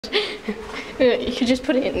You could just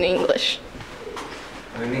put it in English.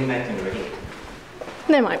 Only they can read.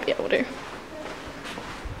 They might be able to.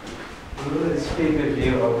 Look at this big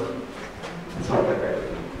view of. It's not that great.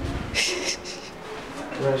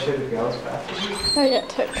 Did I show the girls' bathroom? Oh yeah,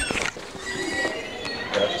 totally.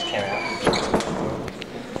 Girl just came out.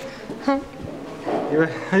 Huh? You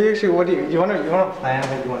actually, what do you want to plan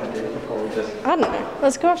what you want to do before we just I don't know.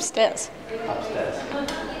 Let's go upstairs. upstairs?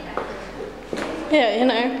 Yeah, you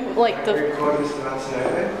know, like the. Record Mr.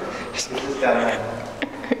 Matsunobu. He's just down there.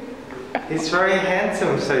 He's very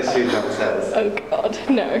handsome, so soon upstairs. Oh god,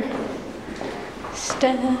 no.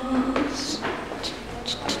 Stairs.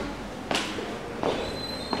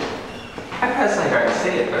 I personally don't see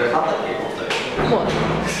it, but if other people do. What?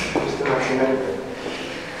 Mr. Matsunobu.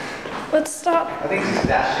 Let's start. I think he's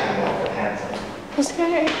dashing more than handsome.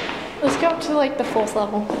 Let's go up to like the 4th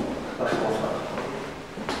level. That's awesome.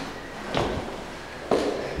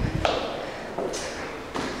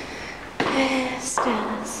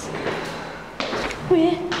 Stairs.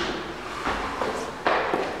 Where?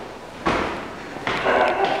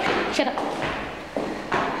 Shut up.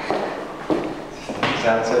 You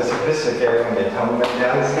sound so sophisticated when they tumble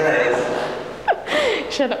down the stairs.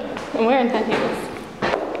 Shut up. I'm wearing high heels.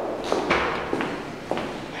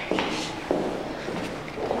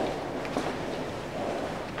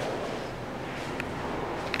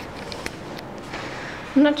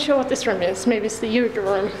 I'm not sure what this room is. Maybe it's the yoga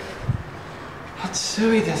room.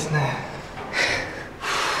 暑いですね。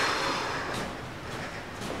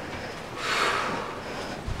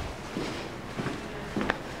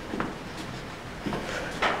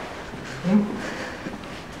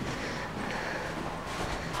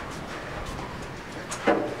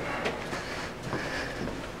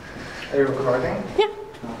Are you recording? Yeah.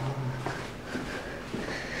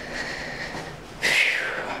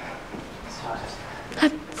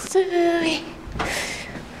 Hatsui.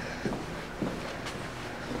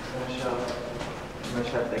 I'm not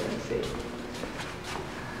sure if they can see.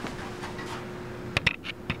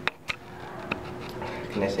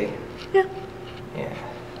 Can they see? Yeah. Yeah.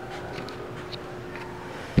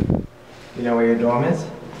 You know where your dorm is?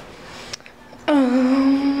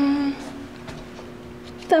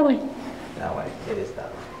 That way. That way. It is that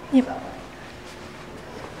way. Yep. That way.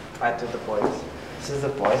 Right to the boys. This is the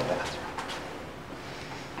boys' bathroom.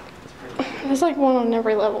 There's like one on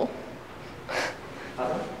every level.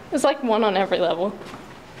 Pardon? There's like one on every level.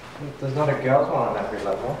 There's not a girls' one on every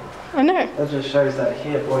level. I know. That just shows that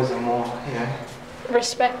here boys are more, you know.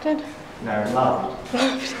 Respected. No, loved.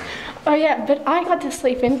 Oh yeah, but I got to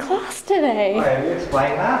sleep in class today. Wait, have you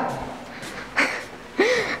explained that?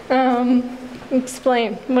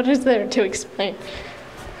 Explain. What is there to explain?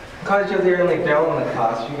 Because you're the only girl in the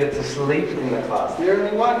class, you get to sleep in the class. The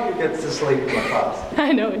only one who gets to sleep in the class.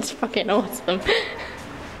 I know, it's fucking awesome.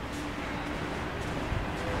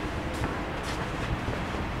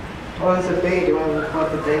 What does it be? Do you want to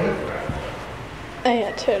record the day? Oh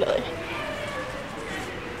yeah, totally.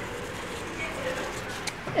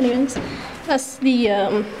 Anyways, that's the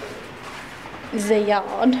yard. Is there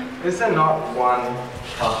not one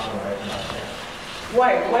bathroom right now?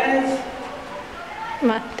 Wait, where's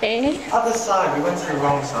Mate. other side? We went to the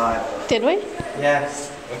wrong side. Did we? Yes,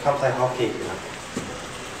 we can't play hockey.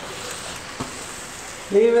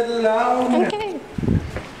 Leave it alone. Okay.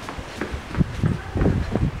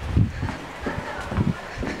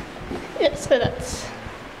 Yeah, so that's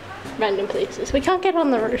random places. We can't get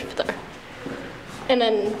on the roof though. And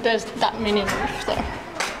then there's that mini roof there. I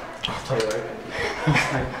thought you were open.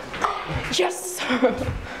 Yes! That's the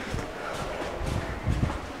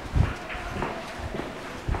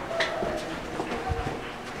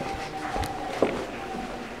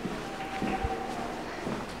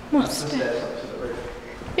Must stairs up to the roof.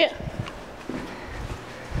 Yeah.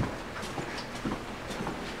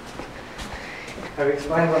 Have you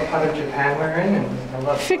explained what part of Japan we're in? And I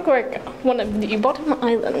love Fukuoka, one of the bottom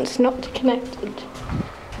islands not connected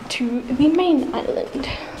to the main island.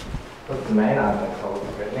 What's the main island called,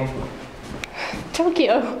 Brittany?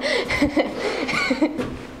 Tokyo.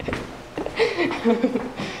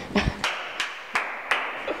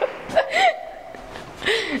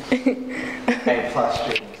 A+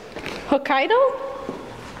 students. Hokkaido?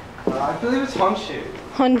 I believe it's Honshu.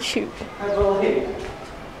 Honshu. I believe.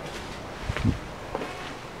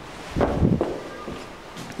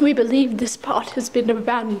 We believe this part has been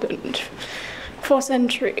abandoned for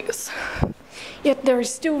centuries. Yet there are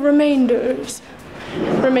still remains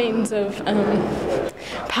of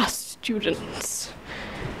past students.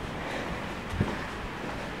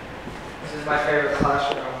 This is my favorite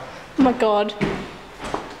classroom. Oh my god.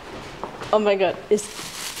 Oh my god.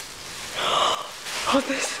 Hold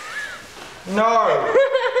this. No!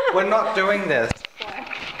 We're not doing this.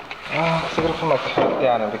 Oh, so I gotta put my coat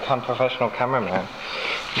down and become professional cameraman.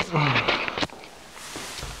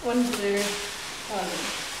 One blue, one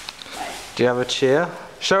white. Do you have a chair?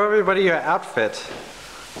 Show everybody your outfit.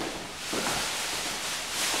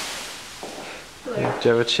 Blue. Do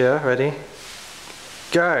you have a chair? Ready?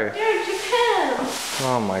 Go! Go Japan!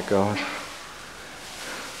 Oh my god.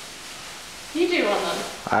 You do one then.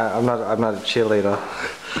 I'm not a cheerleader.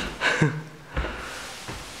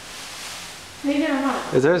 Neither am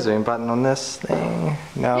I. Is there a zoom button on this thing?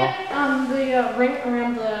 No? Yeah, the ring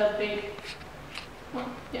around the big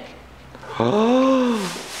one. Yeah. Cool.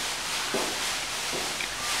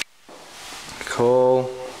 Cool.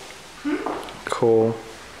 Cool.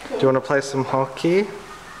 Do you want to play some hockey?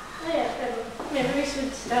 Oh yeah, maybe we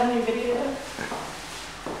should start a new video then.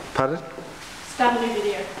 Pardon? Start a new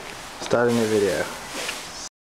video. Start a new video.